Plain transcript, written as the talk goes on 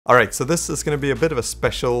Alright, so this is going to be a bit of a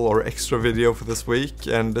special or extra video for this week,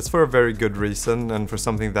 and it's for a very good reason and for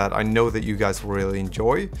something that I know that you guys will really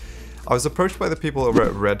enjoy. I was approached by the people over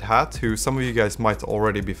at Red Hat, who some of you guys might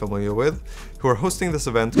already be familiar with, who are hosting this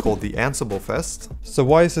event called the Ansible Fest. So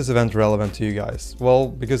why is this event relevant to you guys? Well,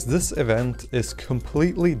 because this event is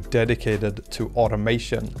completely dedicated to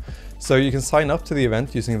automation. So you can sign up to the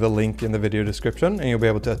event using the link in the video description, and you'll be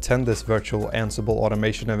able to attend this virtual Ansible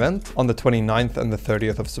automation event on the 29th and the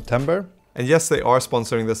 30th of September. And yes, they are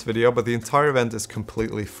sponsoring this video, but the entire event is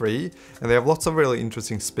completely free, and they have lots of really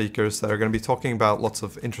interesting speakers that are going to be talking about lots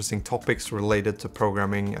of interesting topics related to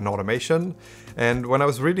programming and automation. And when I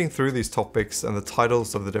was reading through these topics and the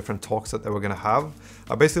titles of the different talks that they were going to have,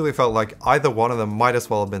 I basically felt like either one of them might as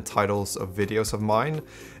well have been titles of videos of mine.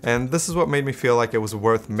 And this is what made me feel like it was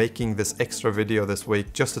worth making this extra video this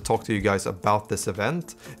week just to talk to you guys about this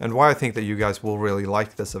event and why I think that you guys will really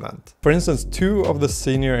like this event. For instance, two of the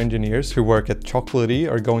senior engineers who work at Chocolatey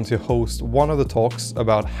are going to host one of the talks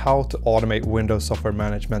about how to automate Windows software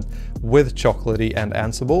management with Chocolatey and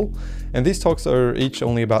Ansible. And these talks are each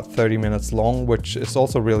only about 30 minutes long, which is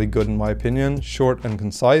also really good in my opinion, short and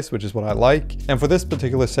concise, which is what I like. And for this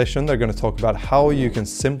particular session, they're going to talk about how you can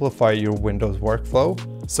simplify your Windows workflow.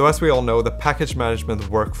 So as we all know, the package management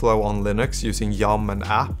workflow on Linux using yum and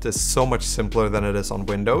apt is so much simpler than it is on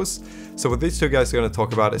Windows. So what these two guys are going to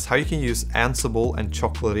talk about is how you can use Ansible and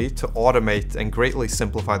Chocolatey to automate and greatly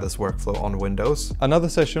simplify this workflow on Windows. Another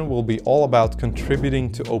session will be all about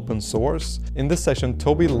contributing to open source. In this session,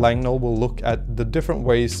 Toby Langnall will look at the different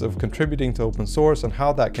ways of contributing to open source and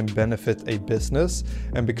how that can benefit a business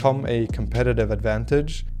and become a competitive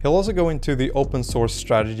advantage. He'll also go into the open source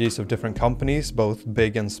strategies of different companies, both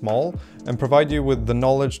big and small, and provide you with the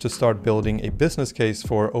knowledge to start building a business case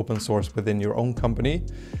for open source within your own company.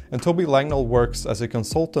 And Toby Langnall works as a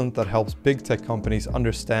consultant that helps big tech companies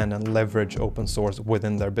understand and leverage open source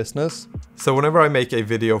within their business. So whenever I make a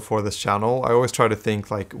video for this channel, I always try to think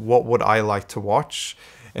like, what would I like to watch?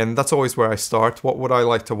 And that's always where I start. What would I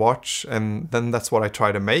like to watch? And then that's what I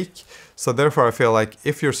try to make. So therefore I feel like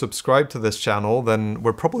if you're subscribed to this channel, then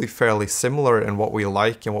we're probably fairly similar in what we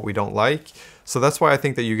like and what we don't like. So that's why I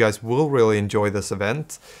think that you guys will really enjoy this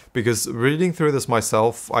event, because reading through this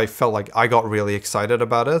myself, I felt like I got really excited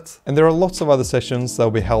about it. And there are lots of other sessions that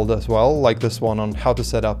will be held as well, like this one on how to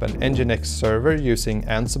set up an Nginx server using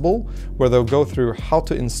Ansible, where they'll go through how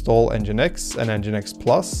to install Nginx and Nginx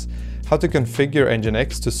Plus, how to configure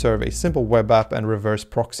Nginx to serve a simple web app and reverse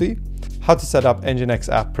proxy, how to set up Nginx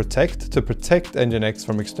App Protect to protect Nginx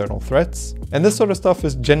from external threats. And this sort of stuff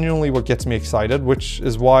is genuinely what gets me excited, which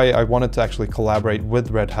is why I wanted to actually collaborate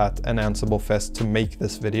with Red Hat and Ansible Fest to make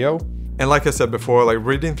this video. And like I said before, like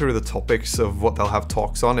reading through the topics of what they'll have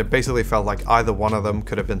talks on, it basically felt like either one of them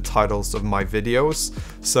could have been titles of my videos.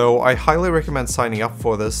 So I highly recommend signing up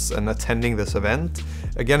for this and attending this event.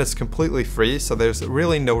 Again, it's completely free, so there's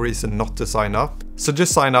really no reason not to sign up. So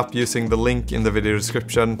just sign up using the link in the video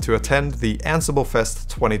description to attend the Ansible Fest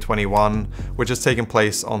 2021, which is taking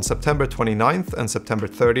place on September 29th and September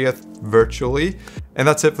 30th virtually. And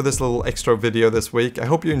that's it for this little extra video this week. I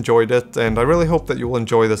hope you enjoyed it, and I really hope that you will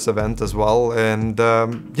enjoy this event as well. And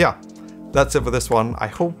yeah, that's it for this one. I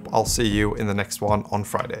hope I'll see you in the next one on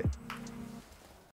Friday.